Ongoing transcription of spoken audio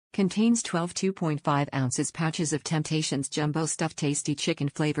Contains 12 2.5 ounces pouches of Temptations Jumbo Stuffed Tasty Chicken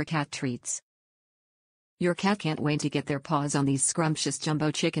Flavor Cat Treats. Your cat can't wait to get their paws on these scrumptious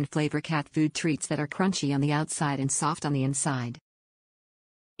jumbo chicken flavor cat food treats that are crunchy on the outside and soft on the inside.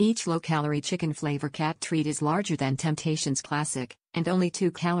 Each low-calorie chicken flavor cat treat is larger than Temptations Classic, and only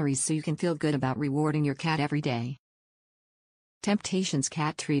 2 calories, so you can feel good about rewarding your cat every day. Temptations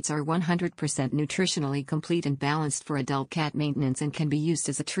cat treats are 100% nutritionally complete and balanced for adult cat maintenance and can be used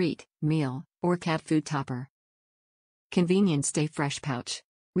as a treat, meal, or cat food topper. Convenient stay fresh pouch.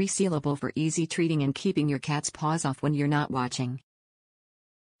 Resealable for easy treating and keeping your cat's paws off when you're not watching.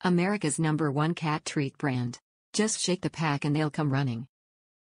 America's #1 cat treat brand. Just shake the pack and they'll come running.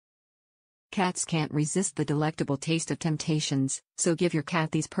 Cats can't resist the delectable taste of Temptations, so give your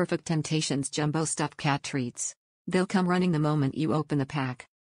cat these perfect Temptations Jumbo Stuffed Cat Treats. They'll come running the moment you open the pack.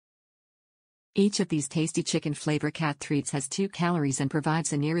 Each of these tasty chicken flavor cat treats has 2 calories and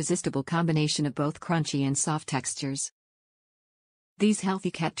provides an irresistible combination of both crunchy and soft textures. These healthy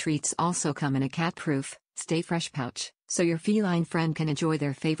cat treats also come in a cat-proof, stay fresh pouch, so your feline friend can enjoy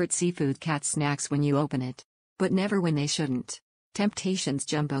their favorite seafood cat snacks when you open it. But never when they shouldn't. Temptations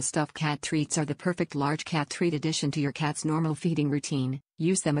Jumbo Stuffed Cat Treats are the perfect large cat treat addition to your cat's normal feeding routine.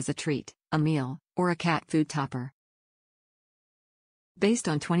 Use them as a treat, a meal, or a cat food topper. Based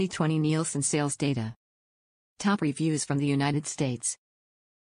on 2020 Nielsen sales data. Top reviews from the United States.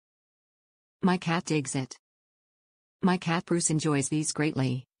 My cat digs it. My cat Bruce enjoys these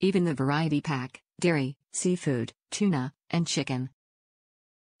greatly, even the variety pack, dairy, seafood, tuna, and chicken.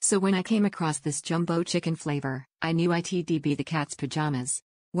 So when I came across this jumbo chicken flavor, I knew it'd be the cat's pajamas.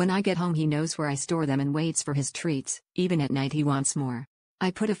 When I get home he knows where I store them and waits for his treats, even at night he wants more. I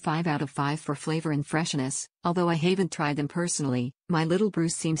put a 5 out of 5 for flavor and freshness, although I haven't tried them personally. My little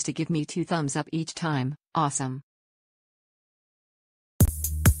Bruce seems to give me 2 thumbs up each time. Awesome.